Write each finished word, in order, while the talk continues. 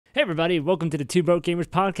Hey everybody, welcome to the Two Broke Gamers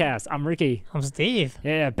podcast. I'm Ricky. I'm Steve.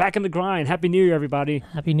 Yeah, back in the grind. Happy New Year, everybody.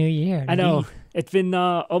 Happy New Year. I know, it's been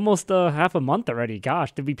almost half a month already.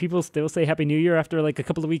 Gosh, did people still say Happy New Year after like a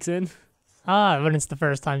couple of weeks in? When it's the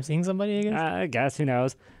first time seeing somebody, I guess. I guess, who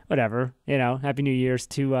knows? Whatever. Happy New Year's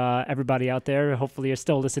to everybody out there. Hopefully you're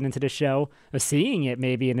still listening to the show, or seeing it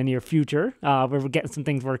maybe in the near future, where we're getting some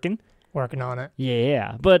things working. Working on it.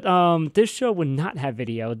 Yeah, but this show would not have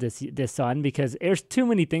video this on because there's too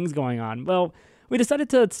many things going on. Well, we decided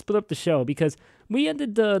to split up the show because we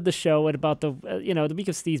ended the show at about the week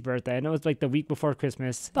of Steve's birthday. I know it's like the week before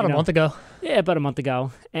Christmas. About a month ago. Yeah, about a month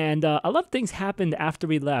ago. And a lot of things happened after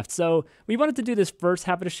we left. So we wanted to do this first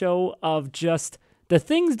half of the show of just the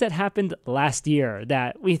things that happened last year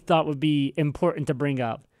that we thought would be important to bring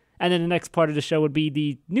up. And then the next part of the show would be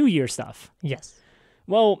the New Year stuff. Yes.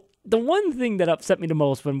 Well, the one thing that upset me the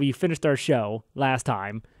most when we finished our show last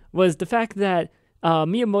time was the fact that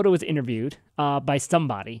Miyamoto was interviewed by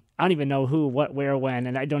somebody. I don't even know who, what, where, when,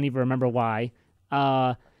 and I don't even remember why.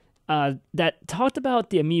 That talked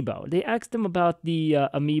about the Amiibo. They asked him about the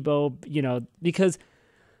Amiibo, because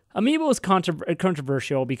Amiibo is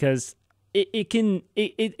controversial because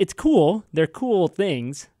it's cool. They're cool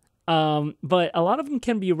things. But a lot of them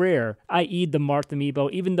can be rare, i.e. the Marth Amiibo,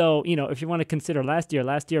 even though, if you want to consider last year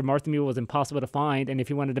Marth Amiibo was impossible to find, and if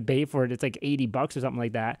you wanted to pay for it, it's like $80 or something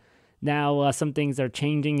like that. Now, some things are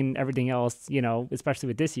changing and everything else, especially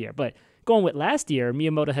with this year. But going with last year,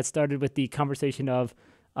 Miyamoto had started with the conversation of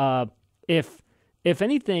if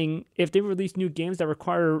anything, if they release new games that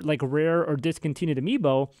require like rare or discontinued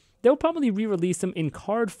Amiibo, they'll probably re-release them in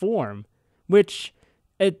card form, which...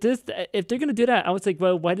 If they're going to do that, I was like,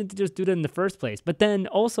 well, why didn't they just do that in the first place? But then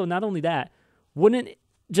also, not only that, wouldn't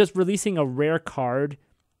just releasing a rare card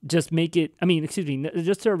just make it,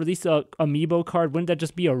 just to release a Amiibo card, wouldn't that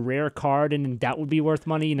just be a rare card and then that would be worth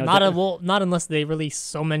money? Not unless they release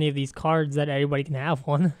so many of these cards that everybody can have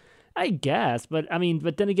one. I guess, but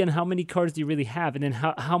then again, how many cards do you really have? And then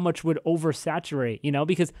how much would oversaturate,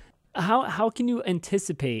 because how can you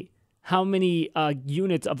anticipate how many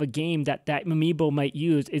units of a game that Amiibo might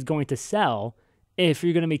use is going to sell if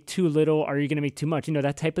you're going to make too little or you're going to make too much,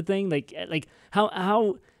 that type of thing. Like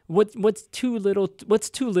what's too little, what's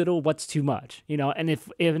too much, and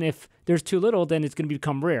if there's too little, then it's going to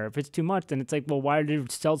become rare. If it's too much, then it's like, well, why did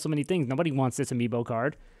it sell so many things? Nobody wants this Amiibo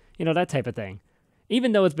card, that type of thing.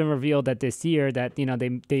 Even though it's been revealed that this year that,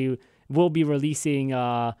 they will be releasing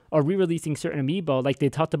or re-releasing certain Amiibo, like they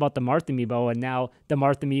talked about the Marth Amiibo, and now the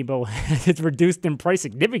Marth Amiibo is reduced in price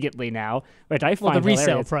significantly now, which I find the resale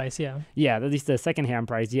hilarious. price, yeah. Yeah, at least the secondhand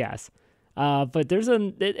price, yes. But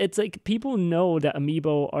it's like people know that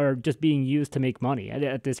Amiibo are just being used to make money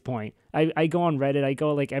at this point. I go on Reddit, I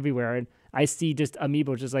go like everywhere, and I see just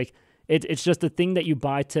Amiibo just like, it's just a thing that you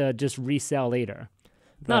buy to just resell later.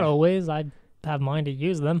 Not always. I have mine to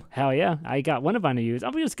use them. Hell yeah, I got one of mine to use.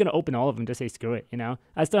 I'm just gonna open all of them, just say screw it.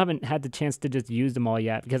 I still haven't had the chance to just use them all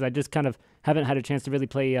yet because I just kind of haven't had a chance to really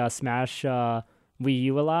play Smash Wii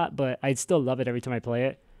U a lot. But I still love it every time I play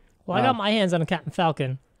it. Well, I got my hands on a Captain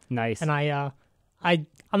Falcon. Nice. And I'm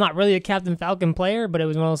not really a Captain Falcon player, but it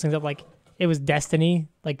was one of those things that like it was destiny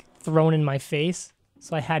like thrown in my face,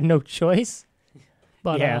 so I had no choice.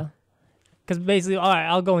 But yeah, because basically, all right,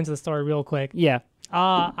 I'll go into the story real quick. Yeah.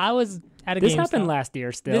 I was at a GameStop. This happened last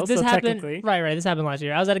year still, this so happened, technically. Right. This happened last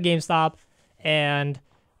year. I was at a GameStop, and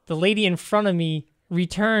the lady in front of me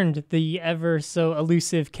returned the ever so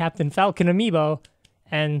elusive Captain Falcon Amiibo,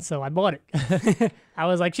 and so I bought it. I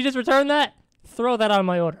was like, she just returned that? Throw that on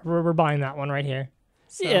my order. We're buying that one right here.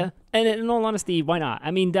 So. Yeah, and in all honesty, why not?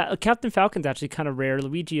 That Captain Falcon's actually kind of rare.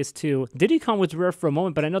 Luigi is too. Diddy Kong was rare for a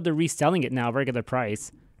moment, but I know they're reselling it now, regular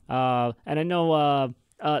price. And I know...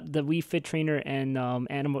 the Wii Fit Trainer and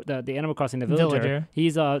the Animal Crossing the Villager.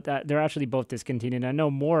 He's they're actually both discontinued. I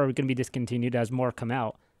know more are going to be discontinued as more come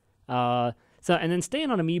out. And then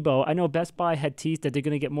staying on Amiibo, I know Best Buy had teased that they're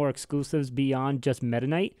going to get more exclusives beyond just Meta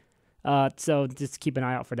Knight. So just keep an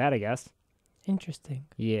eye out for that, I guess. Interesting.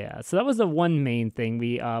 Yeah. So that was the one main thing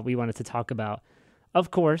we wanted to talk about.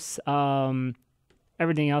 Of course,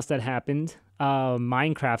 everything else that happened,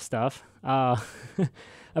 Minecraft stuff.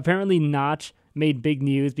 Apparently, Notch made big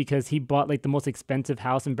news because he bought like the most expensive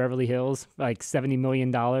house in Beverly Hills, like $70 million.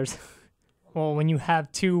 Well, when you have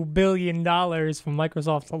 $2 billion from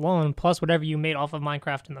Microsoft alone, plus whatever you made off of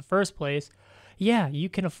Minecraft in the first place, yeah, you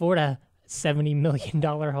can afford a $70 million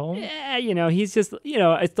home. Yeah, he's just,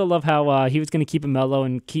 I still love how he was going to keep it mellow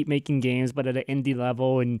and keep making games, but at an indie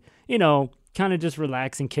level and, kind of just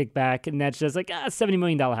relax and kick back. And that's just like, $70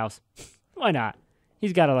 million house. Why not?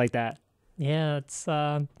 He's got it like that. Yeah, it's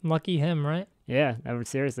lucky him, right? Yeah,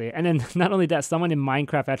 seriously. And then not only that, someone in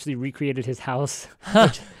Minecraft actually recreated his house.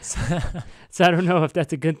 So I don't know if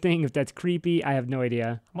that's a good thing, if that's creepy. I have no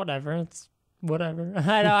idea. Whatever. It's whatever.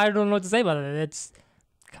 I don't know what to say about it. It's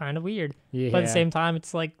kind of weird. Yeah. But at the same time,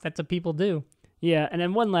 it's like that's what people do. Yeah, and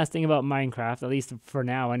then one last thing about Minecraft, at least for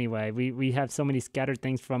now anyway. We have so many scattered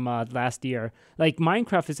things from last year. Like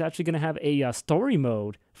Minecraft is actually going to have a story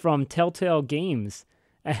mode from Telltale Games.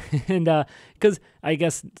 And because I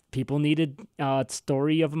guess people needed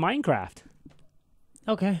story of Minecraft.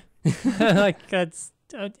 Okay. Like that's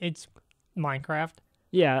it's Minecraft.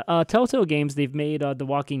 Yeah, Telltale Games, they've made the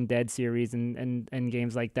Walking Dead series and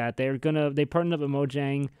games like that. They partnered up with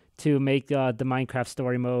Mojang to make the Minecraft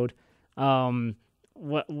story mode.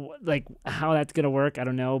 What like how that's gonna work, I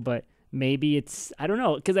don't know, but maybe I don't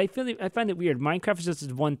know, because I find it weird. Minecraft is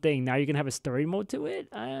just one thing. Now you're gonna have a story mode to it.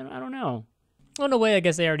 I don't know. Well, in a way, I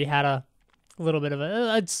guess they already had a little bit of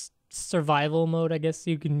a survival mode. I guess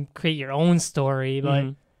you can create your own story,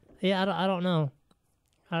 but yeah, I don't know.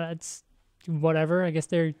 It's whatever. I guess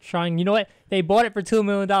they're trying. You know what? They bought it for $2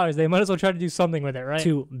 million. They might as well try to do something with it, right?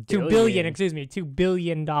 $2 billion. Excuse me, $2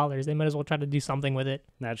 billion. They might as well try to do something with it.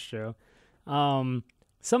 That's true. Some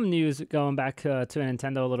news going back to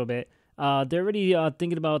Nintendo a little bit. They're already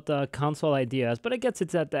thinking about the console ideas, but I guess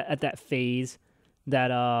it's at that phase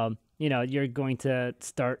that you're going to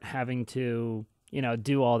start having to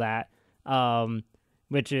do all that,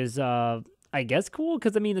 which is I guess cool,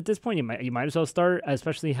 because I mean at this point you might as well start,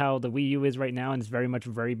 especially how the Wii U is right now and it's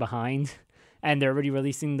very behind, and they're already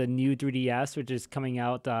releasing the new 3DS, which is coming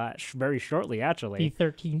out very shortly actually. The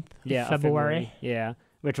 13th of February. Yeah,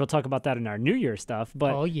 which we'll talk about that in our New Year stuff.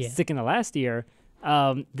 But sticking to last year,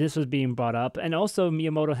 this was being brought up, and also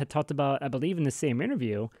Miyamoto had talked about, I believe in the same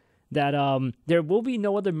interview, that there will be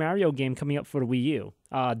no other Mario game coming up for the Wii U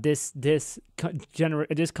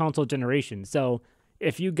this console generation. So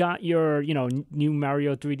if you got your new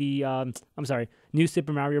Mario 3D, new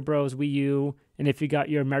Super Mario Bros. Wii U, and if you got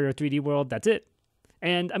your Mario 3D World, that's it.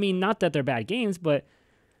 And I mean, not that they're bad games, but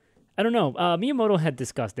I don't know. Miyamoto had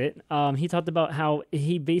discussed it. He talked about how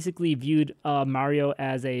he basically viewed Mario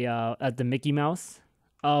as the Mickey Mouse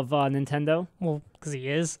of Nintendo. Well, because he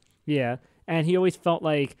is. Yeah, and he always felt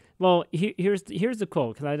like, well, here's the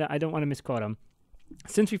quote, because I don't want to misquote him.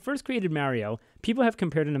 Since we first created Mario, people have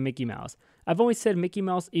compared him to Mickey Mouse. I've always said Mickey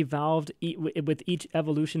Mouse evolved with each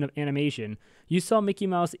evolution of animation. You saw Mickey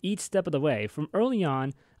Mouse each step of the way. From early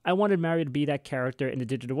on, I wanted Mario to be that character in the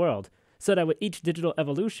digital world, so that with each digital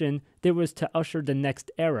evolution, there was to usher the next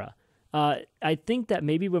era. I think that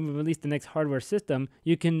maybe when we release the next hardware system,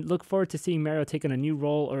 you can look forward to seeing Mario take on a new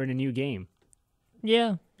role or in a new game.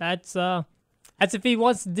 Yeah, that's if he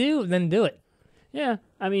wants to do, then do it. Yeah,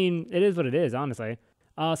 I mean, it is what it is, honestly.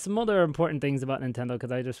 Some other important things about Nintendo,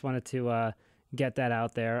 because I just wanted to get that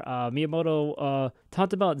out there. Miyamoto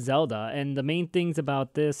talked about Zelda, and the main things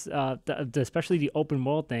about this, especially the open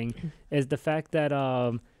world thing, is the fact that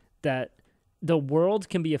that the world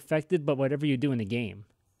can be affected by whatever you do in the game.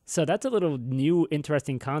 So that's a little new,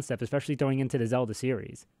 interesting concept, especially throwing into the Zelda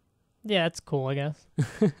series. Yeah, that's cool, I guess.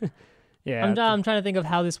 Yeah, I'm trying to think of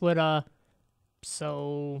how this would.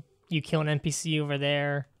 So you kill an NPC over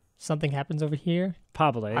there, something happens over here.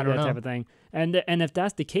 Probably I don't know. Type of thing. And if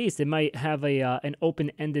that's the case, it might have an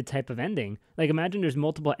open-ended type of ending. Like imagine there's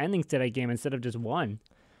multiple endings to that game instead of just one.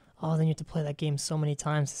 Oh, then you have to play that game so many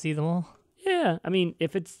times to see them all. Yeah, I mean,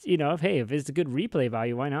 if it's if it's a good replay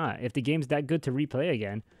value, why not? If the game's that good to replay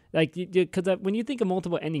again, like because when you think of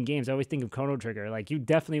multiple ending games, I always think of Chrono Trigger. Like you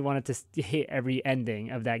definitely wanted to hit every ending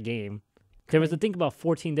of that game. There was, I think, about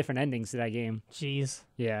 14 different endings to that game. Jeez.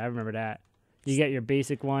 Yeah, I remember that. You get your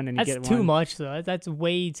basic one, and you get one. That's too much, though. That's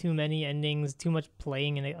way too many endings. Too much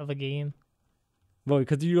playing of a game. Well,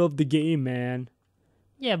 because you love the game, man.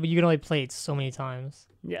 Yeah, but you can only play it so many times.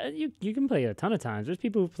 Yeah, you can play it a ton of times. There's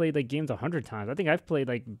people who've played like games 100 times. I think I've played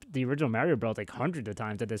like the original Mario Bros. Like hundreds of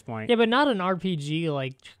times at this point. Yeah, but not an RPG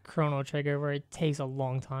like Chrono Trigger where it takes a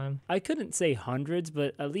long time. I couldn't say hundreds,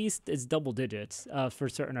 but at least it's double digits for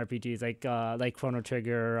certain RPGs like Chrono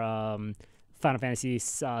Trigger, Final Fantasy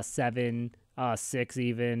 7, 6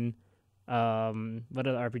 even. What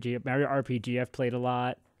other RPG? Mario RPG I've played a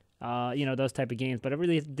lot. Those type of games. But I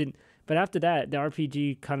really didn't. But after that, the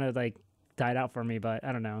RPG kind of like died out for me, but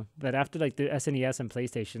I don't know. But after like the SNES and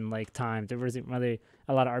PlayStation like times, there wasn't really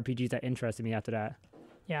a lot of RPGs that interested me after that.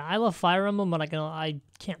 Yeah, I love Fire Emblem, but I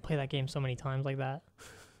can't play that game so many times like that.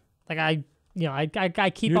 Like I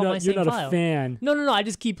keep on my same file. You're not a fan. No. I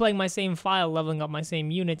just keep playing my same file, leveling up my same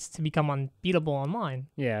units to become unbeatable online.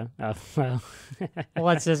 Yeah. Well,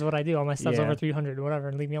 that's just what I do. All my stuff's over 300 or whatever,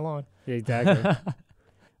 and leave me alone. Exactly.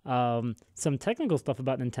 Some technical stuff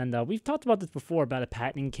about Nintendo. We've talked about this before about the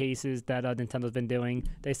patent cases that Nintendo's been doing.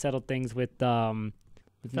 They settled things with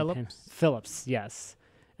Philips, yes.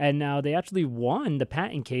 And now they actually won the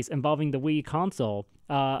patent case involving the Wii console.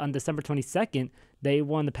 On December 22nd, they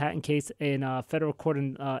won the patent case in federal court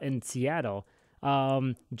in Seattle.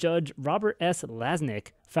 Judge Robert S. Lasnik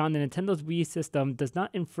found that Nintendo's Wii system does not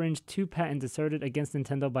infringe 2 patents asserted against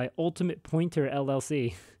Nintendo by Ultimate Pointer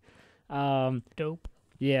LLC. Dope.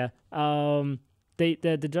 Yeah.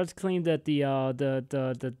 The judge claimed that the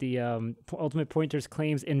Ultimate Pointer's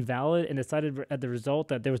claims invalid and decided at the result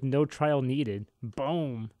that there was no trial needed.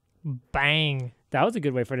 Boom. Bang. That was a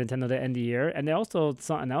good way for Nintendo to end the year. And they also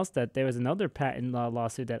something else that there was another patent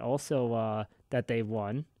lawsuit that also that they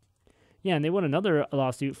won. Yeah, and they won another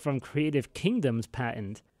lawsuit from Creative Kingdom's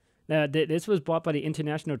patent. This was brought by the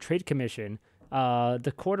International Trade Commission.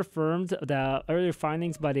 The court affirmed the earlier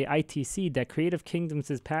findings by the ITC that Creative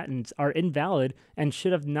Kingdoms' patents are invalid and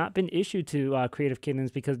should have not been issued to Creative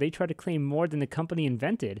Kingdoms because they tried to claim more than the company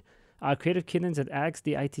invented. Creative Kingdoms had asked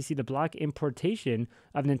the ITC to block importation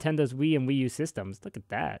of Nintendo's Wii and Wii U systems. Look at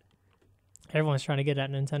that. Everyone's trying to get at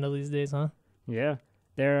Nintendo these days, huh? Yeah,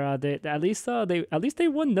 they at least they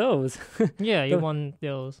won those. Yeah, you won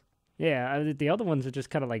those. Yeah, the other ones are just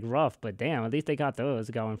kind of like rough, but damn, at least they got those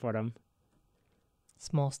going for them.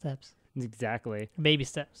 Small steps. Exactly. Baby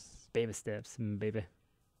steps. Baby steps, baby.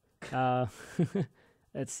 Let's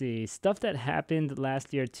see. Stuff that happened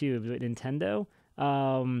last year, too, with Nintendo.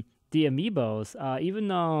 The Amiibos.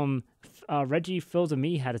 Even Reggie Fills of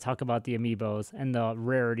Me had to talk about the Amiibos and the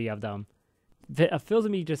rarity of them. Fills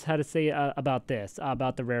of Me just had to say about this,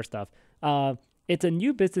 about the rare stuff. It's a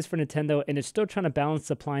new business for Nintendo, and it's still trying to balance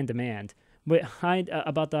supply and demand.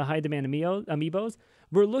 About the high demand Amiibos,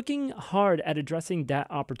 we're looking hard at addressing that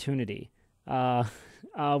opportunity.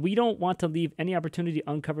 We don't want to leave any opportunity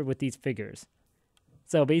uncovered with these figures.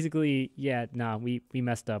 So basically, we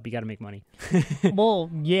messed up. We got to make money. Well,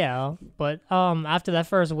 yeah, but after that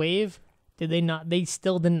first wave, did they not? They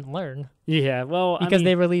still didn't learn. Yeah, well, because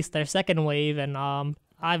they released their second wave, and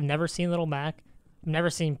I've never seen Little Mac. I've never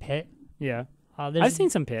seen Pit. Yeah, I've seen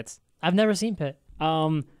some Pits. I've never seen Pit.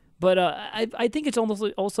 But I think it's almost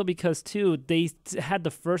also because, too, they had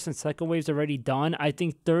the first and second waves already done. I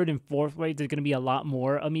think third and fourth wave, there's going to be a lot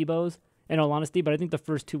more Amiibos, in all honesty. But I think the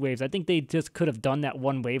first 2 waves, I think they just could have done that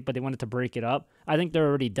one wave, but they wanted to break it up. I think they're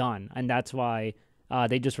already done, and that's why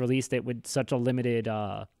they just released it with such a limited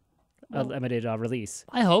release.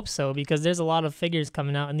 I hope so, because there's a lot of figures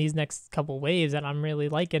coming out in these next couple waves that I'm really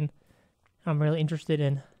liking. I'm really interested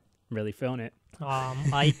in. Really feeling it.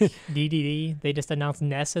 Ike, DDD, they just announced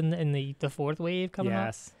Ness in the 4th wave coming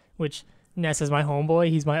out. Which Ness is my homeboy.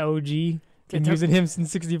 He's my OG. Been using him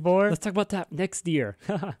since 64. Let's talk about that next year.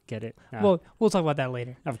 Get it? No. Well, we'll talk about that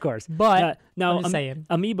later. Of course. But now, I'm just saying.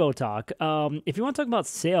 Amiibo talk. If you want to talk about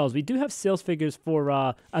sales, we do have sales figures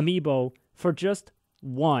for Amiibo for just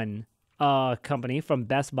one company from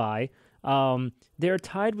Best Buy. They're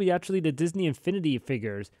tied with actually the Disney Infinity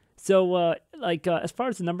figures. So, as far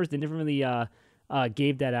as the numbers, they never really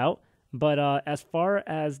gave that out. But as far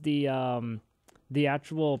as the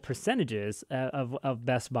actual percentages of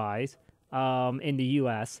Best Buys in the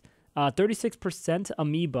U.S., 36%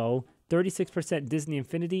 Amiibo, 36% Disney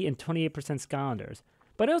Infinity, and 28% Skylanders.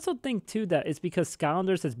 But I also think, too, that it's because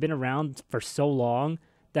Skylanders has been around for so long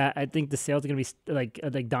that I think the sales are going to be like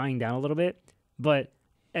dying down a little bit. But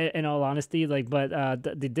in all honesty,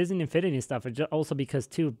 the Disney Infinity stuff is just also because,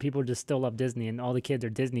 too, people just still love Disney, and all the kids are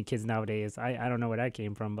Disney kids nowadays. I don't know where that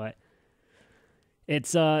came from, but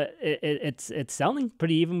it's selling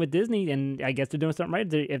pretty even with Disney, and I guess they're doing something right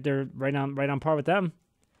if they're right on par with them.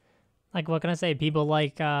 Like, what can I say? People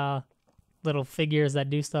like little figures that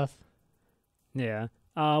do stuff. Yeah.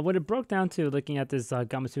 What it broke down to, looking at this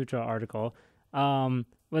Gamasutra article,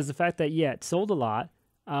 was the fact that, it sold a lot.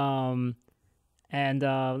 And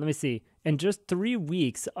let me see. In just 3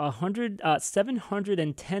 weeks,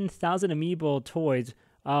 710,000 Amiibo toys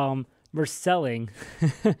were selling.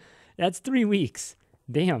 That's 3 weeks.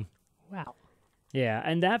 Damn. Wow. Yeah,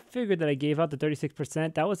 and that figure that I gave out, the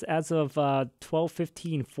 36%, that was as of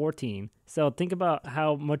 12/15/14. So think about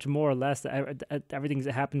how much more or less everything's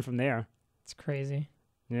happened from there. It's crazy.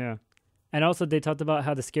 Yeah. And also, they talked about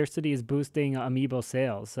how the scarcity is boosting Amiibo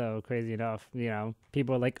sales. So, crazy enough,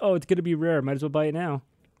 people are like, oh, it's going to be rare. Might as well buy it now.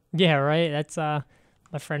 Yeah, right? That's my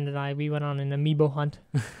friend and I, we went on an Amiibo hunt.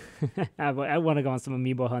 I want to go on some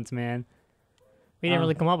Amiibo hunts, man. We didn't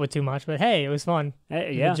really come up with too much, but hey, it was fun.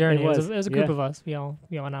 Yeah, the journey. It was a group of us. We all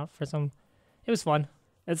went out for some. It was fun.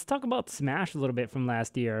 Let's talk about Smash a little bit from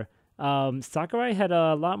last year. Sakurai had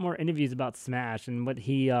a lot more interviews about Smash and what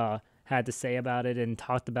he had to say about it and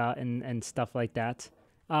talked about and stuff like that.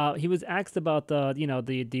 He was asked about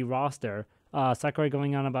the roster. Sakurai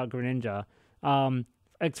going on about Greninja.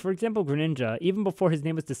 For example, Greninja, even before his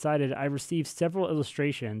name was decided, I received several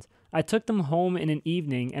illustrations. I took them home in an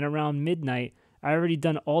evening, and around midnight, I already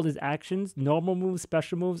done all his actions, normal moves,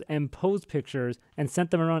 special moves, and pose pictures, and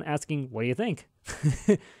sent them around asking, what do you think?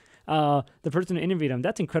 The person who interviewed him,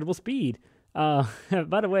 that's incredible speed. By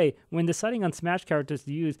the way, when deciding on Smash characters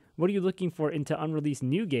to use, what are you looking for into unreleased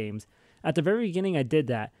new games? At the very beginning, I did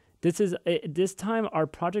that. This time, our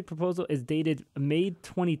project proposal is dated May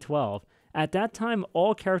 2012. At that time,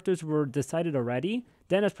 all characters were decided already.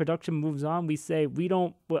 Then, as production moves on, we say we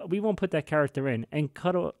won't put that character in and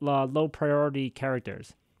cut low priority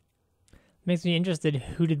characters. Makes me interested.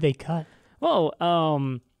 Who did they cut? Well,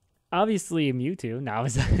 obviously Mewtwo.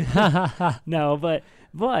 No,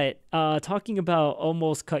 but talking about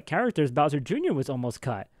almost cut characters, Bowser Jr. was almost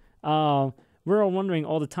cut. We're all wondering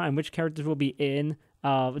all the time which characters will be in.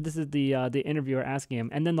 This is the interviewer asking him,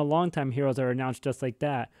 and then the longtime heroes are announced just like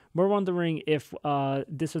that. We're wondering if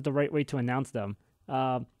this was the right way to announce them.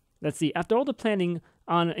 Let's see. After all the planning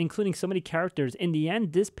on including so many characters, in the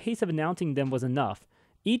end, this pace of announcing them was enough.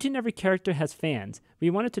 Each and every character has fans.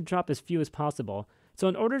 We wanted to drop as few as possible. So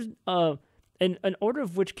in order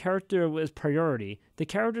of which character was priority, the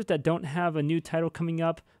characters that don't have a new title coming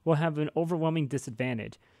up will have an overwhelming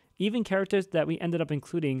disadvantage. Even characters that we ended up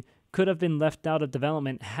including could have been left out of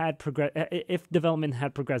development if development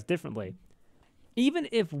had progressed differently. Even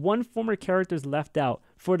if one former character is left out,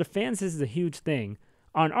 for the fans this is a huge thing.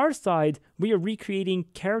 On our side, we are recreating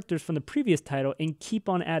characters from the previous title and keep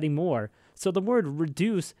on adding more. So the word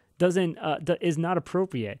reduce is not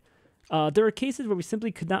appropriate. There are cases where we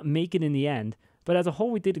simply could not make it in the end, but as a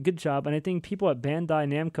whole we did a good job, and I think people at Bandai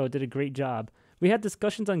Namco did a great job. We had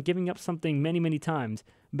discussions on giving up something many, many times.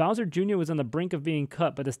 Bowser Jr. was on the brink of being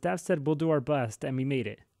cut, but the staff said we'll do our best, and we made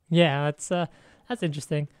it. Yeah, that's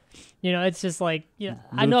interesting. It's just like,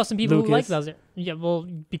 I know some people who like Bowser. Yeah, well,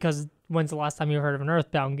 because when's the last time you heard of an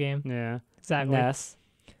Earthbound game? Yeah, exactly. Ness.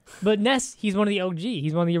 But Ness, he's one of the OG.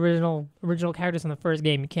 He's one of the original characters in the first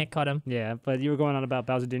game. You can't cut him. Yeah, but you were going on about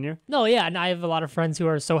Bowser Jr.? No, yeah, and I have a lot of friends who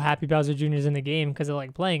are so happy Bowser Jr. is in the game because they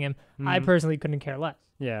like playing him. I personally couldn't care less.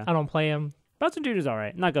 Yeah. I don't play him. Bowser Jr. is all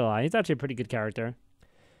right. Not gonna lie, he's actually a pretty good character.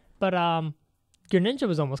 But Greninja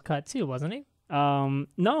was almost cut too, wasn't he?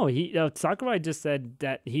 No, Sakurai just said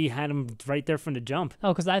that he had him right there from the jump.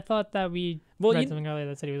 Oh, because I thought that we read something earlier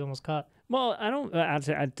that said he was almost cut. Well, I don't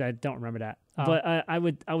actually. I don't remember that, Oh. but I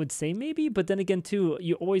would say maybe. But then again, too,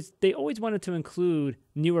 they always wanted to include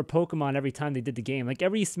newer Pokemon every time they did the game. Like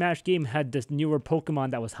every Smash game had this newer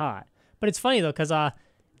Pokemon that was hot. But it's funny though, because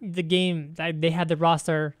the game they had the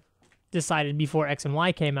roster decided before X and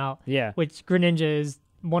Y came out. Yeah. Which Greninja is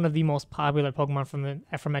one of the most popular Pokemon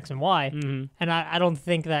from X and Y. Mm-hmm. And I don't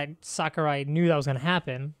think that Sakurai knew that was going to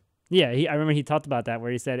happen. Yeah, I remember he talked about that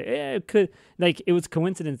where he said it was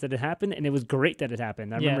coincidence that it happened, and it was great that it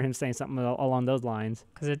happened. I remember him saying something along those lines.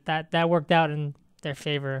 Because that worked out in their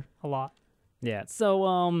favor a lot. Yeah. So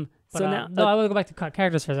now I will go back to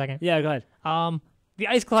characters for a second. Yeah, go ahead. The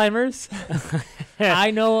Ice Climbers.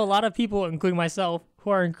 I know a lot of people, including myself, who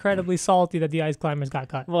are incredibly salty that the Ice Climbers got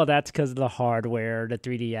cut. Well, that's because of the hardware, the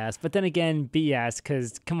 3DS. But then again, BS,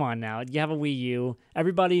 because come on now, you have a Wii U.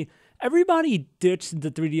 Everybody ditched the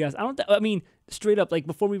 3DS. I mean, straight up, like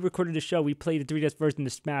before we recorded the show, we played the 3DS version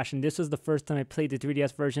of Smash, and this was the first time I played the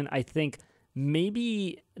 3DS version. I think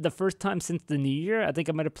maybe the first time since the New Year. I think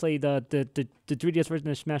I might have played the 3DS version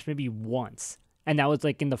of Smash maybe once. And that was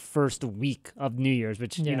like in the first week of New Year's,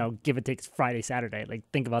 which, give or take Friday, Saturday. Like,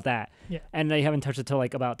 think about that. Yeah. And I haven't touched it till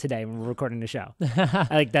like about today when we're recording the show.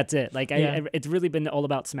 Like, that's it. Like, it's really been all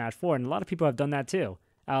about Smash 4. And a lot of people have done that too.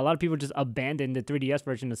 A lot of people just abandoned the 3DS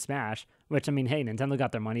version of Smash, which, I mean, hey, Nintendo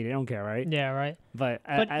got their money. They don't care, right? Yeah, right. But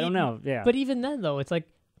I don't know. Yeah. But even then, though, it's like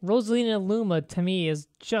Rosalina and Luma, to me, is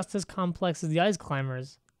just as complex as the Ice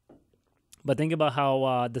Climbers. But think about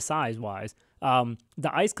how the size-wise.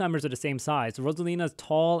 The Ice Climbers are the same size. Rosalina's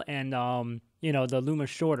tall and, the Luma's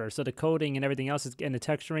shorter. So the coding and everything else and the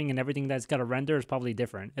texturing and everything that's got to render is probably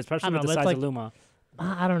different, especially with the size of Luma.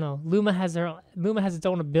 I don't know. Luma has its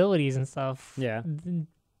own abilities and stuff. Yeah.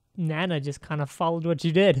 Nana just kind of followed what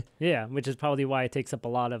you did. Yeah, which is probably why it takes up a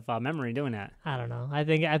lot of memory doing that. I don't know. I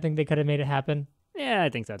think they could have made it happen. Yeah, I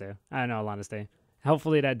think so too. I don't know, honestly.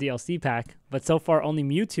 Hopefully that DLC pack, but so far only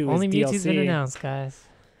Mewtwo only is Mewtwo's DLC. been announced, guys.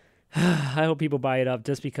 I hope people buy it up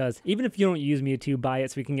just because. Even if you don't use Mewtwo, buy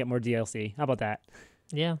it so we can get more DLC. How about that?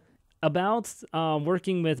 Yeah. About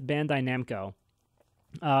working with Bandai Namco.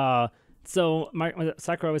 Sakurai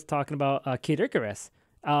was talking about Kid Icarus.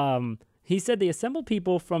 He said they assembled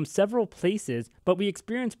people from several places, but we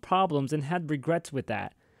experienced problems and had regrets with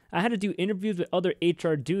that. I had to do interviews with other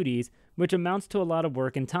HR duties, which amounts to a lot of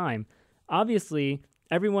work and time. Obviously,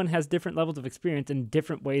 everyone has different levels of experience and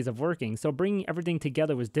different ways of working, so bringing everything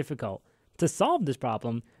together was difficult. To solve this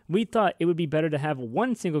problem, we thought it would be better to have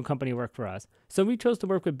one single company work for us, so we chose to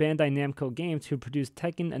work with Bandai Namco Games, who produce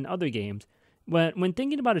Tekken and other games. When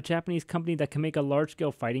thinking about a Japanese company that can make a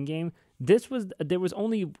large-scale fighting game, there was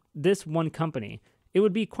only this one company. It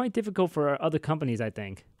would be quite difficult for other companies, I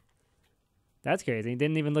think. That's crazy.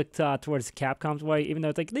 Didn't even look towards Capcom's way, even though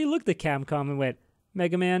it's like they looked at Capcom and went,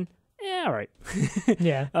 Mega Man? Yeah, all right.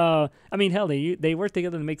 Yeah. I mean, hell, they worked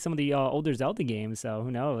together to make some of the older Zelda games, so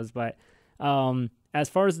who knows? But as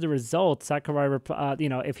far as the results, Sakurai,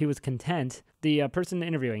 if he was content, the person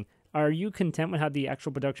interviewing, are you content with how the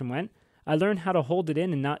actual production went? I learned how to hold it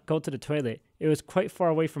in and not go to the toilet. It was quite far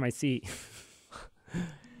away from my seat.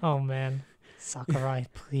 Oh man, Sakurai,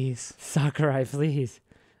 please. Sakurai, please.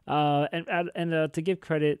 And to give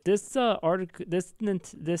credit, this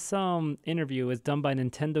interview was done by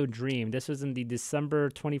Nintendo Dream. This was in the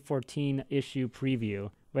December 2014 issue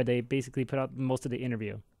preview, where they basically put out most of the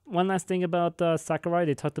interview. One last thing about Sakurai,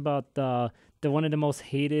 they talked about the one of the most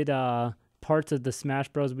hated parts of the Smash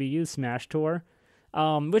Bros. Wii U, Smash Tour.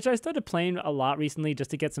 Which I started playing a lot recently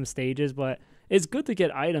just to get some stages, but it's good to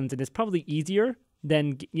get items, and it's probably easier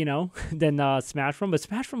than Smash Run. But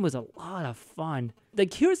Smash Run was a lot of fun.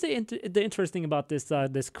 Like, here's the interesting about this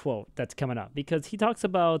quote that's coming up, because he talks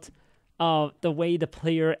about the way the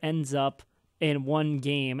player ends up in one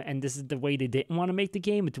game, and this is the way they didn't want to make the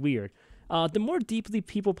game. It's weird. The more deeply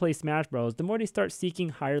people play Smash Bros., the more they start seeking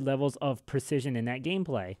higher levels of precision in that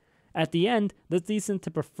gameplay. At the end, this leads them to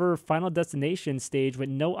prefer Final Destination stage with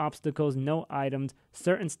no obstacles, no items,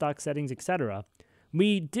 certain stock settings, etc.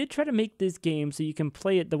 We did try to make this game so you can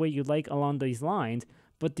play it the way you like along these lines,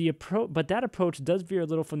 but that approach does veer a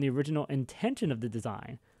little from the original intention of the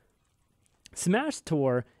design. Smash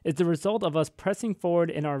Tour is the result of us pressing forward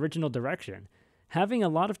in our original direction, having a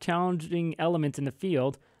lot of challenging elements in the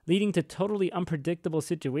field, leading to totally unpredictable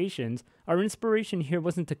situations. Our inspiration here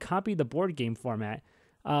wasn't to copy the board game format,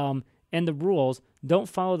 and the rules don't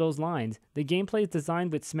follow those lines. The gameplay is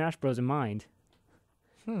designed with Smash Bros. In mind.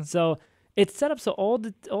 So it's set up so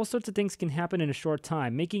all sorts of things can happen in a short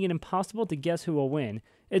time, making it impossible to guess who will win.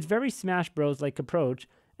 It's very Smash Bros.-like approach,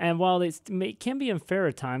 and while it can be unfair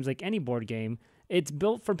at times, like any board game, it's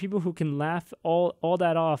built for people who can laugh all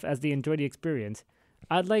that off as they enjoy the experience.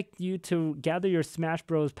 I'd like you to gather your Smash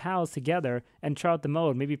Bros. Pals together and try out the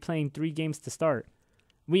mode, maybe playing 3 games to start.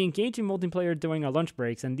 We engage in multiplayer during our lunch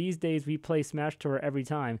breaks, and these days we play Smash Tour every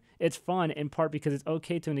time. It's fun, in part because it's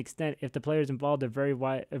okay to an extent if the players involved are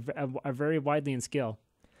very widely in skill.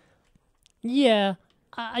 Yeah,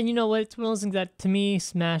 you know what? It's one of those things that, to me,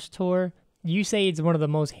 Smash Tour, you say it's one of the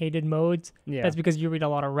most hated modes. Yeah. That's because you read a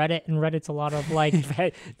lot of Reddit, and Reddit's a lot of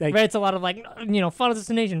Reddit's a lot of Final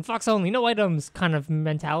Destination, Fox only, no items kind of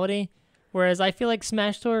mentality. Whereas I feel like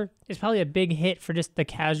Smash Tour is probably a big hit for just the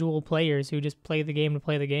casual players who just play the game to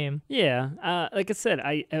play the game. Yeah, like I said,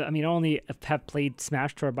 I mean, I only have played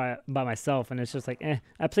Smash Tour by myself, and it's just like,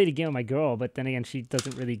 I played a game with my girl, but then again, she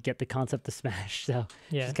doesn't really get the concept of Smash, so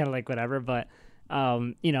yeah. She's kind of like whatever. But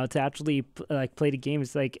to actually play the game,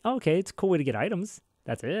 it's like, okay, it's a cool way to get items.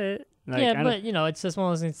 That's it. Like, yeah, but it's just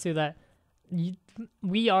one of those things too that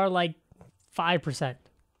we are like 5%.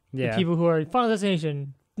 Yeah. The people who are Final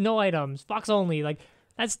Destination, no items, Fox only, like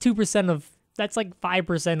that's 2% that's like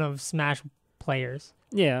 5% of Smash players.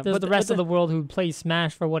 Yeah, there's the rest of the world who plays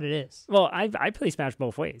Smash for what it is. Well, I play Smash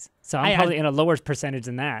both ways, so I'm probably in a lower percentage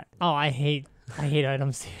than that. Oh, I hate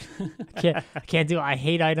items, dude. I can't do it. I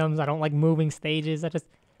hate items. I don't like moving stages.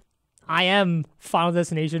 I am Final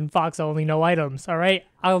Destination, Fox only, no items. All right,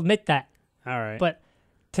 I'll admit that. All right, but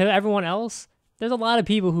to everyone else, there's a lot of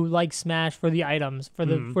people who like Smash for the items, for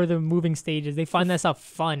the moving stages. They find that stuff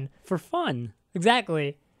fun. For fun.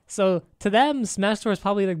 Exactly. So to them, Smash Tour is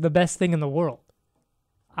probably like the best thing in the world.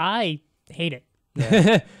 I hate it.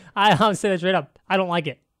 Yeah. I'll say that straight up. I don't like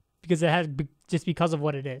it because it has just because of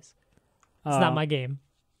what it is. It's not my game.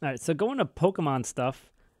 All right, so going to Pokemon stuff,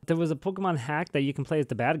 there was a Pokemon hack that you can play as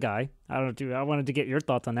the bad guy. I wanted to get your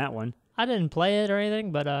thoughts on that one. I didn't play it or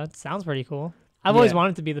anything, but it sounds pretty cool. I've always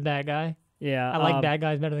wanted to be the bad guy. Yeah, I like bad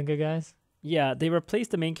guys better than good guys. Yeah, they replaced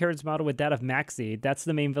the main character's model with that of Maxie. That's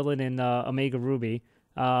the main villain in Omega Ruby,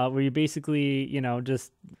 where you basically,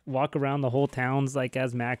 just walk around the whole towns like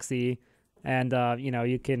as Maxie, and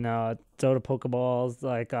you can throw the Pokeballs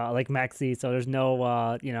like Maxie. So there's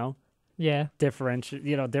no,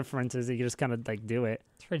 differences. You just kind of like do it.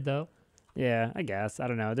 It's pretty dope. Yeah, I guess. I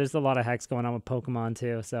don't know. There's a lot of hacks going on with Pokemon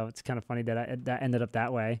too, so it's kind of funny that that ended up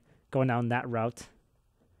that way, going down that route.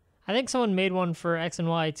 I think someone made one for X and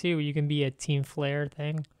Y too, where you can be a Team Flare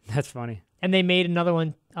thing. That's funny. And they made another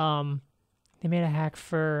one. They made a hack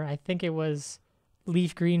for, I think it was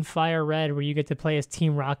Leaf Green, Fire Red, where you get to play as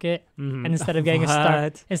Team Rocket, and instead of getting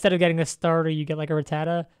a starter, you get like a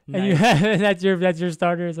Rattata, and that's your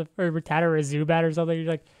starter as a Rattata or a Zubat or something. You're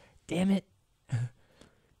like, damn it!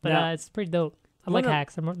 But it's pretty dope. I like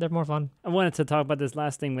hacks. They're more fun. I wanted to talk about this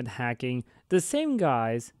last thing with hacking. The same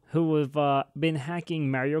guys who have been hacking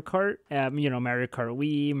Mario Kart, Mario Kart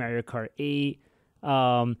Wii, Mario Kart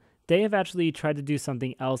 8, they have actually tried to do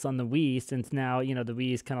something else on the Wii, since now, the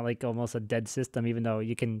Wii is kind of like almost a dead system, even though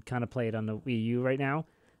you can kind of play it on the Wii U right now.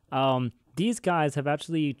 These guys have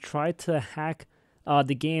actually tried to hack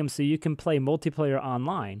the game so you can play multiplayer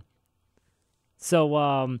online.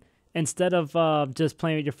 So instead of just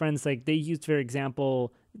playing with your friends, like they used, for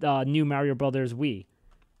example, new Mario Brothers Wii.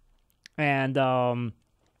 And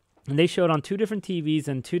they showed on 2 different TVs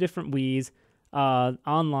and 2 different Wiis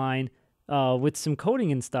online, with some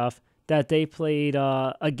coding and stuff, that they played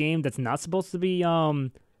a game that's not supposed to be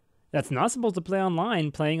play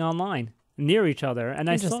online, playing online near each other. And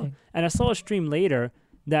I saw a stream later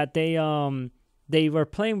that they were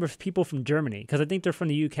playing with people from Germany, because I think they're from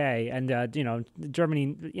the UK, and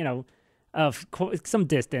Germany, of some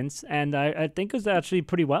distance, and I think it was actually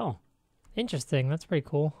pretty well. Interesting. That's pretty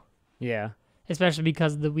cool. Yeah. Especially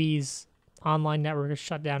because the Wii's online network is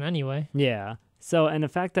shut down anyway. Yeah. So, and the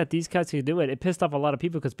fact that these guys could do it, it pissed off a lot of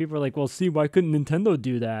people, because people were like, well, see, why couldn't Nintendo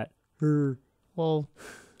do that? Well,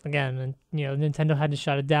 again, Nintendo had to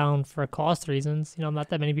shut it down for cost reasons. Not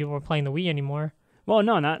that many people were playing the Wii anymore. Well,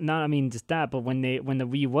 no, not I mean just that, but when the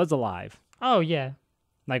Wii was alive. Oh, yeah.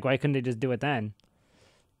 Like, why couldn't they just do it then?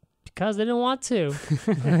 Because they didn't want to.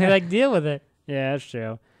 They deal with it. Yeah, that's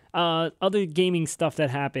true. Other gaming stuff that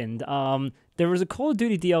happened. There was a Call of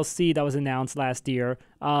Duty DLC that was announced last year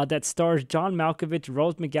that stars John Malkovich,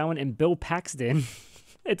 Rose McGowan, and Bill Paxton.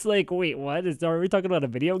 It's like, wait, what? Are we talking about a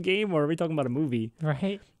video game, or are we talking about a movie?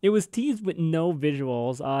 Right. It was teased with no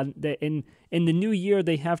visuals. In the new year,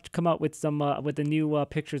 they have to come out with some with the new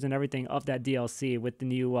pictures and everything of that DLC with the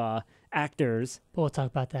new actors. But we'll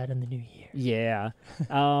talk about that in the new year. Yeah.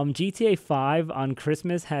 GTA 5 on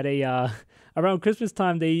Christmas had around Christmas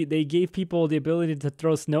time, they gave people the ability to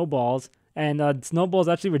throw snowballs. And snowballs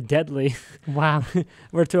actually were deadly. Wow.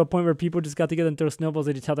 We're to a point where people just got together and throw snowballs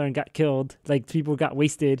at each other and got killed. Like, people got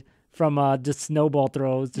wasted from just snowball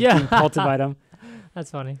throws, being pelted by them.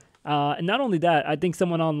 That's funny. And not only that, I think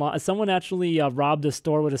someone actually robbed a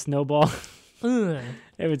store with a snowball.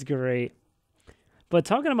 It was great. But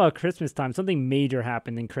talking about Christmas time, something major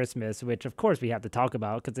happened in Christmas, which of course we have to talk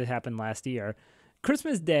about because it happened last year.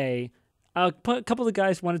 Christmas Day, a couple of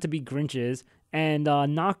guys wanted to be Grinches and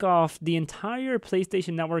knock off the entire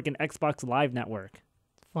PlayStation Network and Xbox Live Network.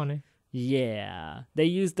 Funny. Yeah. They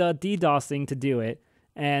used DDoSing to do it.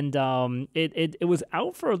 And it was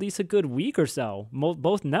out for at least a good week or so.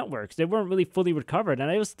 Both networks, they weren't really fully recovered. And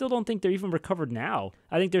I still don't think they're even recovered now.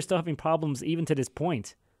 I think they're still having problems even to this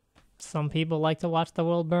point. Some people like to watch the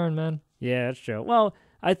world burn, man. Yeah, that's true. Well,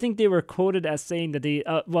 I think they were quoted as saying that they,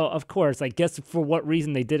 of course, I guess for what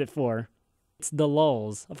reason they did it for. It's the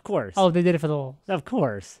lulz, of course. Oh, they did it for the lulz. Of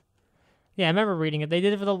course. Yeah, I remember reading it. They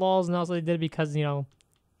did it for the lulz, and also they did it because,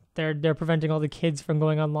 they're preventing all the kids from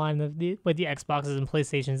going online with the Xboxes and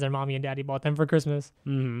PlayStations their mommy and daddy bought them for Christmas.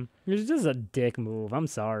 Mm-hmm. It's just a dick move. I'm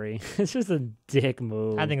sorry. It's just a dick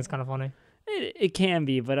move. I think it's kind of funny. It can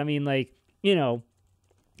be, but I mean,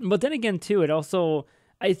 but then again, too, it also,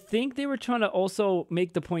 I think they were trying to also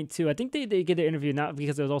make the point, too. I think they get an interview, not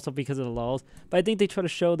because it was also because of the lulz, but I think they try to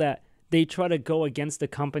show that they try to go against the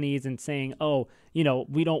companies and saying, oh, we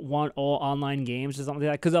don't want all online games or something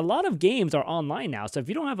like that. Because a lot of games are online now. So if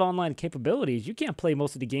you don't have online capabilities, you can't play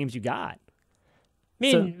most of the games you got.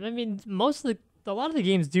 A lot of the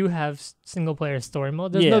games do have single player story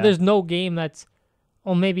mode. There's no game that's,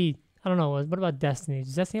 maybe, I don't know. What about Destiny?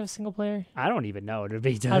 Does Destiny have a single player? I don't even know. To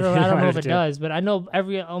be I don't know if it does, but I know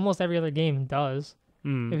almost every other game does.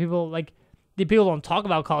 If people don't talk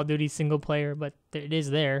about Call of Duty single player, but it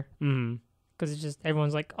is there. Because it's just,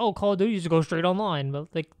 everyone's like, oh, Call of Duty used to go straight online. But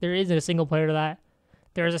there isn't a single player to that.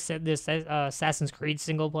 There is this Assassin's Creed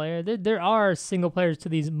single player. There are single players to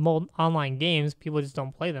these online games. People just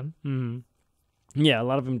don't play them. Yeah, a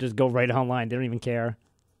lot of them just go right online. They don't even care.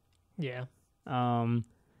 Yeah.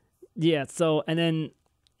 Yeah, so, and then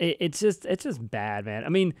it's just bad, man. I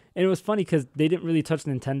mean, and it was funny because they didn't really touch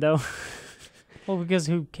Nintendo. Well, because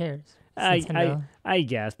who cares? I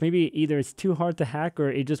guess maybe either it's too hard to hack or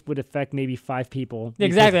it just would affect maybe 5 people.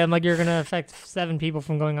 Exactly. I'm like, you're gonna affect 7 people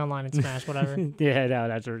from going online and Smash, whatever. Yeah, no,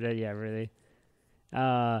 that's yeah, really.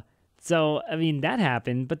 So I mean that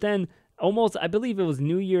happened, but then almost I believe it was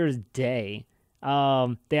New Year's Day.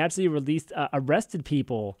 They actually released arrested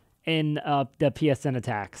people in the PSN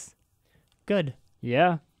attacks. Good.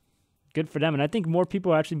 Yeah, good for them, and I think more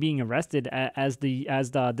people are actually being arrested as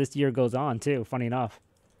this year goes on too. Funny enough.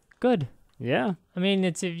 Good. Yeah. I mean,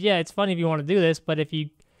 it's funny if you want to do this, but if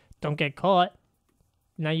you don't get caught,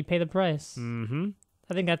 now you pay the price. Mm-hmm.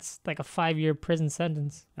 I think that's like a 5-year prison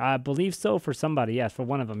sentence. I believe so for somebody, yes. For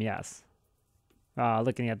one of them, yes.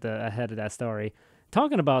 Looking at the ahead of that story.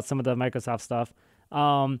 Talking about some of the Microsoft stuff,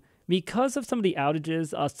 because of some of the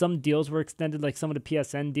outages, some deals were extended, like some of the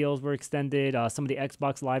PSN deals were extended, some of the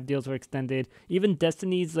Xbox Live deals were extended, even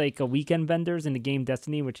Destiny's like weekend vendors in the game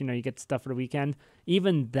Destiny, which, you get stuff for the weekend,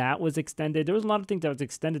 even that was extended. There was a lot of things that was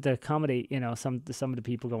extended to accommodate, some of the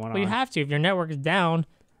people going on. Well, you have to. If your network is down,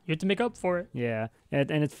 you have to make up for it. Yeah, and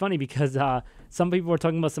it's funny because some people were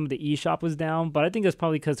talking about some of the eShop was down, but I think that's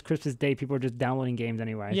probably because Christmas Day people were just downloading games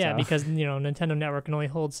anyway. Yeah, so. Because Nintendo Network can only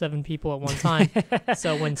hold 7 people at one time.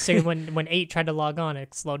 So when 8 tried to log on,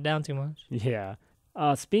 it slowed down too much. Yeah.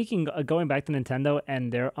 Speaking, going back to Nintendo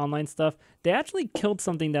and their online stuff, they actually killed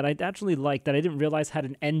something that I actually liked that I didn't realize had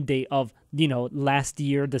an end date of last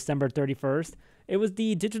year, December 31st. It was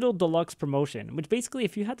the Digital Deluxe promotion, which basically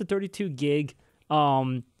if you had the 32 gig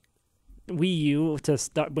Wii U to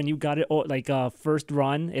start when you got it first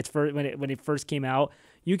run, when it first came out,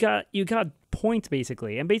 you got points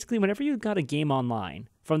basically, and basically whenever you got a game online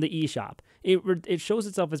from the eShop, it shows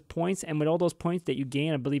itself as points, and with all those points that you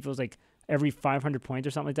gain, I believe it was like every 500 points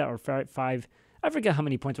or something like that, or five, I forget how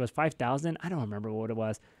many points it was, 5,000, I don't remember what it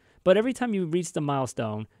was, but every time you reached the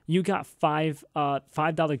milestone, you got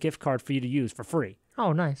 $5 gift card for you to use for free.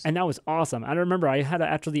 Oh, nice! And that was awesome. I remember I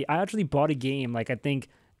actually bought a game I think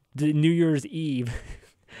the New Year's Eve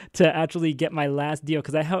to actually get my last deal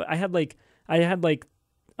because I had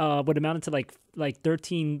what amounted to like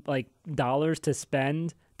 $13 dollars to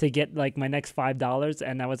spend to get like my next $5,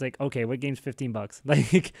 and I was like, okay, what game's $15?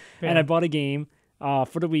 Like, yeah. And I bought a game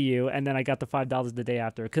for the Wii U, and then I got the $5 the day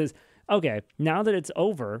after. Because okay, now that it's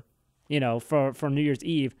over, for New Year's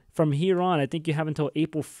Eve, from here on, I think you have until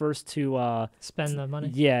April 1st to spend the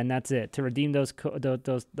money. Yeah, and that's it, to redeem those the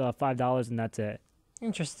 $5, and that's it.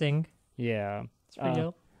 Interesting. Yeah. It's pretty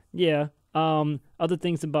dope. Yeah. Other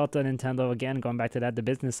things about the Nintendo, again, going back to that, the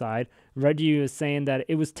business side, Reggie was saying that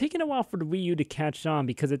it was taking a while for the Wii U to catch on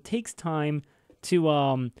because it takes time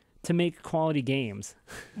to make quality games.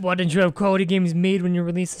 Why didn't you have quality games made when you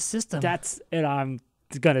released the system? That's what I'm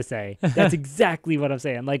gonna say. That's exactly what I'm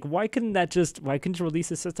saying. Like, why couldn't you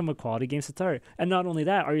release a system with quality games to start? And not only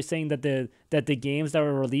that, are you saying that the games that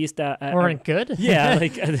were released weren't good? Yeah, are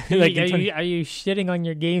you shitting on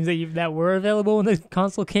your games that were available when the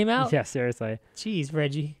console came out? Yeah, seriously. Jeez,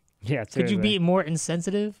 Reggie. Yeah, seriously. Could you be more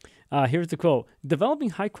insensitive? Here's the quote: "Developing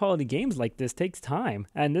high-quality games like this takes time."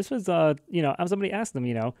 And this was, somebody asked them,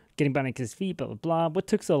 getting back on his feet, blah blah blah. What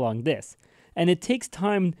took so long? This, and it takes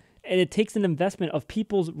time. And it takes an investment of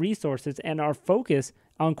people's resources, and our focus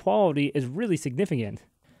on quality is really significant.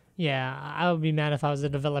 Yeah, I would be mad if I was a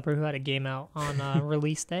developer who had a game out on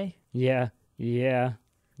release day. Yeah. You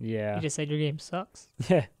just said your game sucks.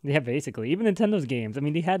 Yeah, basically. Even Nintendo's games. I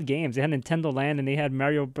mean, they had games. They had Nintendo Land, and they had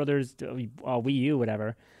Mario Brothers, Wii U,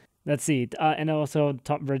 whatever. Let's see. And also,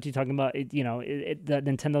 Reggie talking about, the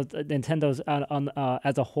Nintendo's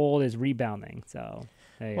as a whole is rebounding. So,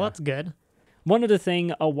 well, that's good. One other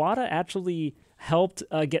thing, Iwata actually helped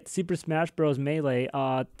get Super Smash Bros. Melee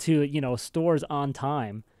to stores on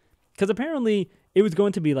time, because apparently it was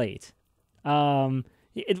going to be late. The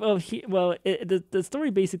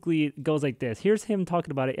story basically goes like this. Here's him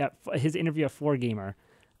talking about it at his interview at 4Gamer.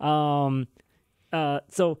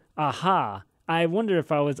 I wonder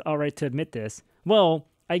if I was all right to admit this. Well,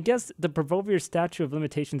 I guess the proverbial statute of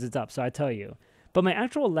limitations is up, so I tell you. But my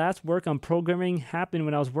actual last work on programming happened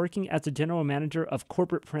when I was working as the general manager of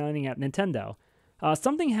corporate planning at Nintendo.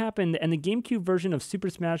 Something happened, and the GameCube version of Super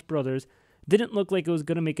Smash Bros. Didn't look like it was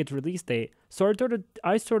going to make its release date, so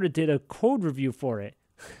I sort of did a code review for it.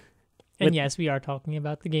 And yes, we are talking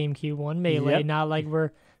about the GameCube one, Melee, yep. Not like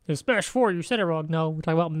there's Smash 4, you said it wrong. No, we're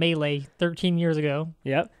talking about Melee 13 years ago.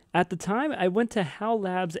 Yep. At the time, I went to HAL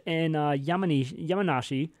Labs in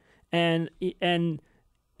Yamanashi, and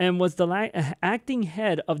was the acting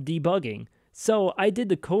head of debugging. So I did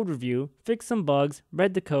the code review, fixed some bugs,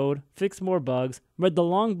 read the code, fixed more bugs, read the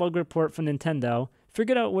long bug report from Nintendo,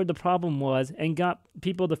 figured out where the problem was, and got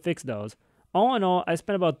people to fix those. all in all, I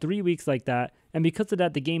spent about 3 weeks like that, and because of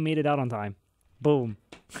that, the game made it out on time. Boom.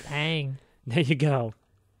 Dang. There you go.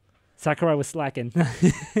 Sakurai was slacking.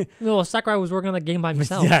 No, Sakurai was working on the game by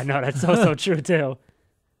himself. Yeah, no, that's so true too.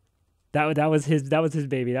 That was his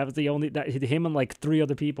baby. That was the only him and like 3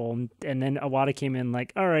 other people, and then Iwata came in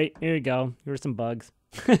like, all right, here you go. Here's some bugs.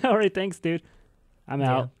 All right, thanks, dude. I'm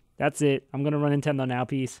out. That's it. I'm gonna run Nintendo Now.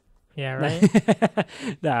 Peace. Yeah, right.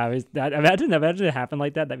 Imagine it happened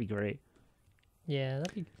like that. That'd be great. Yeah,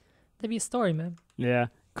 that'd be a story, man. Yeah,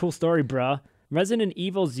 cool story, bruh. Resident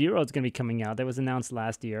Evil 0 is going to be coming out. That was announced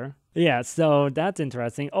last year. Yeah, so that's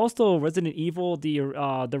interesting. Also, Resident Evil, the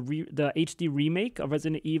HD remake of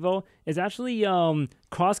Resident Evil is actually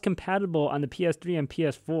cross-compatible on the PS3 and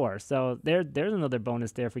PS4. So there's another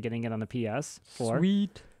bonus there for getting it on the PS4.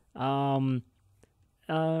 Sweet. And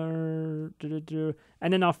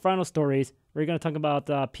then our final stories, we're going to talk about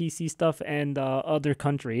PC stuff and other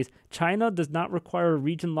countries. China does not require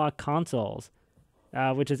region-locked consoles.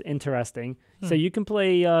 Which is interesting. So you can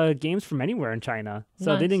play games from anywhere in China.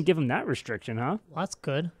 So they didn't give them that restriction, huh? Well, that's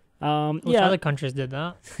good. Which other countries did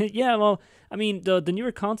that? Yeah, well, I mean, the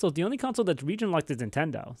newer consoles, the only console that's region-locked is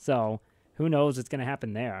Nintendo. So who knows what's going to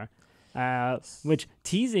happen there. Which,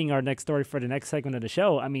 teasing our next story for the next segment of the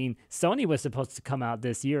show, I mean, Sony was supposed to come out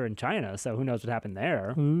this year in China, so who knows what happened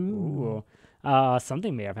there. Ooh.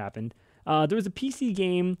 Something may have happened. There was a PC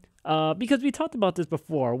game, because we talked about this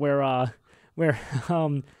before, where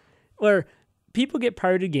people get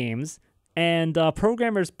pirated games and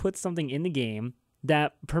programmers put something in the game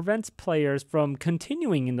that prevents players from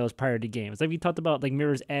continuing in those pirated games. Like we talked about like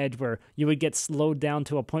Mirror's Edge, where you would get slowed down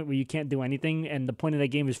to a point where you can't do anything, and the point of that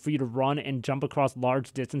game is for you to run and jump across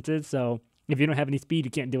large distances. So if you don't have any speed,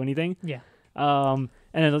 you can't do anything. Yeah. And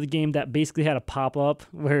another game that basically had a pop-up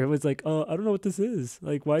where it was like, oh, I don't know what this is.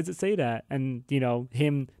 Like, why does it say that? And,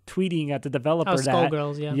 him tweeting at the developer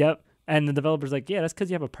Skullgirls, yeah. Yep. And the developer's like, yeah, that's because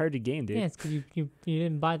you have a pirated game, dude. Yeah, it's because you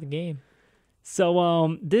didn't buy the game.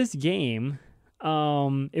 So this game,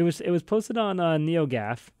 it was posted on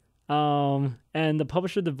NeoGAF, and the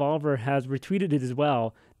publisher Devolver has retweeted it as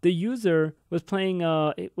well. The user was playing,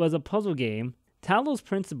 it was a puzzle game. Talos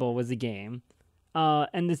Principle was the game,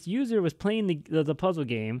 and this user was playing the puzzle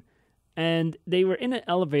game, and they were in an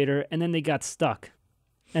elevator, and then they got stuck,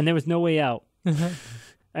 and there was no way out.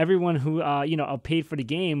 Everyone who paid for the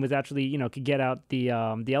game was actually could get out the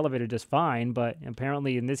elevator just fine, but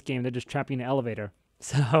apparently in this game they're just trapped in the elevator.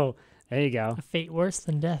 So there you go. A fate worse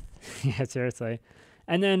than death. Yeah, seriously.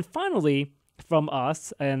 And then finally from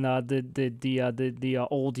us and the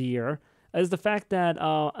old year is the fact that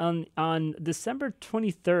on December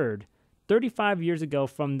 23rd, 35 years ago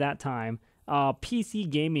from that time, PC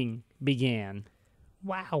gaming began.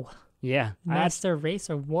 Wow. Yeah. Master Race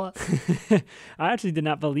or what? I actually did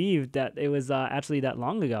not believe that it was actually that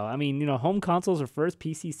long ago. I mean, home consoles are first,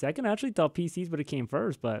 PC second. I actually thought PCs would have came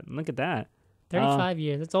first, but look at that. 35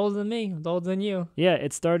 years. It's older than me. It's older than you. Yeah,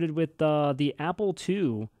 it started with the Apple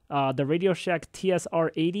II, the Radio Shack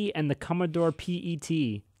TSR-80, and the Commodore PET.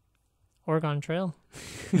 Oregon Trail.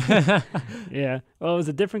 Yeah. Well, it was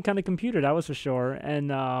a different kind of computer, that was for sure. And,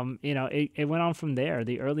 it went on from there.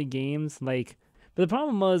 The early games, but the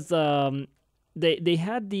problem was they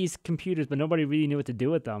had these computers, but nobody really knew what to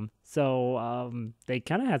do with them. So they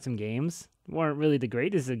kind of had some games. Weren't really the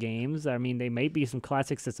greatest of games. I mean, they may be some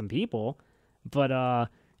classics to some people, but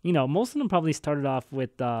most of them probably started off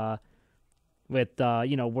with word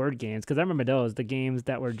games. Because I remember those, the games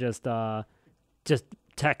that were just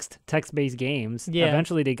text-based games. Yeah.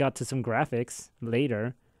 Eventually, they got to some graphics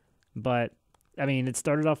later, but I mean, it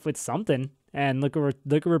started off with something. And look where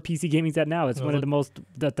PC gaming's at now. It's one of the most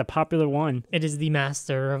the popular one. It is the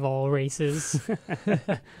master of all races.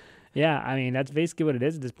 Yeah, I mean that's basically what it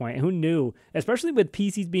is at this point. Who knew? Especially with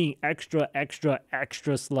PCs being extra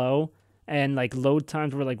slow, and load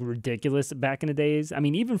times were ridiculous back in the days. I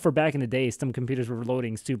mean, even for back in the days, some computers were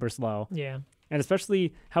loading super slow. Yeah. And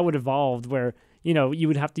especially how it evolved, where you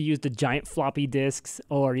would have to use the giant floppy disks,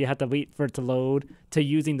 or you had to wait for it to load, to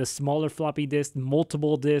using the smaller floppy disks,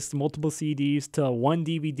 multiple CDs, to one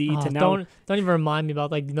DVD, to now. Don't even remind me about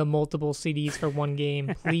the multiple CDs for one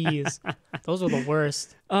game, please. Those were the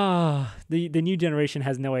worst. The new generation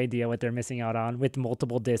has no idea what they're missing out on with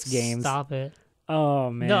multiple disc games. Stop it. Oh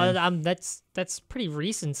man. No, that's pretty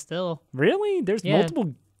recent still. Really? There's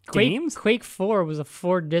multiple games? Quake 4 was a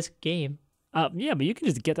 4-disc game. Yeah, but you can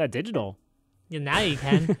just get that digital. Yeah, now you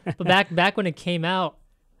can. But back when it came out,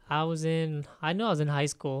 I was in high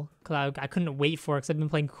school because I couldn't wait for it because I've been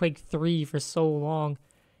playing Quake 3 for so long.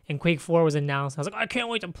 and Quake 4 was announced. I was like, I can't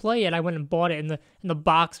wait to play it. I went and bought it, and the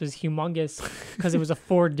box was humongous because it was a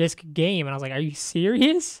 4-disc game, and I was like, are you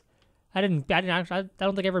serious? I don't think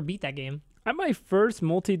I ever beat that game. My first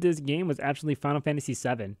multi-disc game was actually Final Fantasy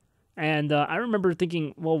VII. And I remember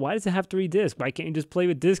thinking, well, why does it have 3 discs? Why can't you just play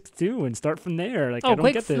with disc 2 and start from there? Like, I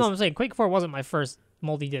don't get this. No, I'm saying Quake 4 wasn't my first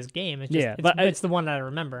multi-disc game. It's just, it's the one that I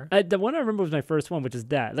remember. The one I remember was my first one, which is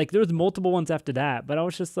that. Like, there was multiple ones after that, but I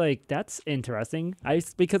was just like, that's interesting.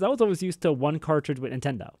 Because I was always used to one cartridge with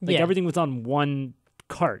Nintendo. Like, everything was on one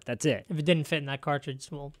cart. That's it. If it didn't fit in that cartridge,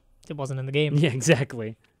 well, it wasn't in the game. Yeah,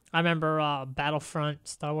 exactly. I remember Battlefront,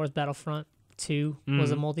 Star Wars Battlefront 2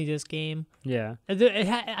 was a multi-disc game. Yeah.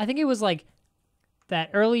 I think it was like that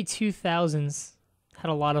early 2000s had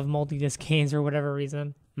a lot of multi-disc games for whatever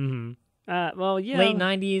reason. Mm-hmm. Well, yeah. Late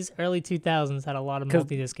 90s, early 2000s had a lot of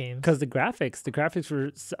multi-disc games. Because the graphics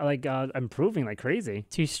were like improving like crazy.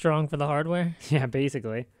 Too strong for the hardware? Yeah,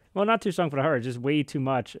 basically. Well, not too strong for the hardware, just way too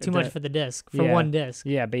much. Too much for the disc, for one disc.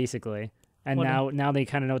 Yeah, basically. And now they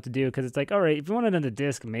kind of know what to do because it's like, all right, if you want it on the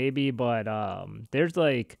disc, maybe, but there's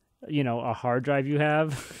like, a hard drive you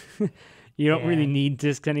have. You don't really need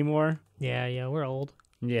discs anymore. Yeah, we're old.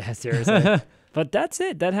 Yeah, seriously. But that's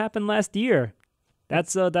it. That happened last year.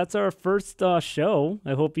 That's our first show.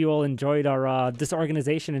 I hope you all enjoyed our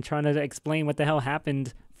disorganization and trying to explain what the hell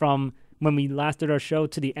happened from when we last did our show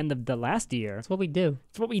to the end of the last year. That's what we do.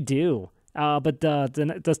 It's what we do. But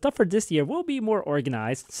the stuff for this year will be more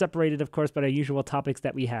organized, separated, of course, by the usual topics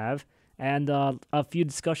that we have, and a few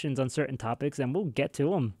discussions on certain topics, and we'll get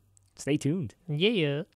to them. Stay tuned. Yeah.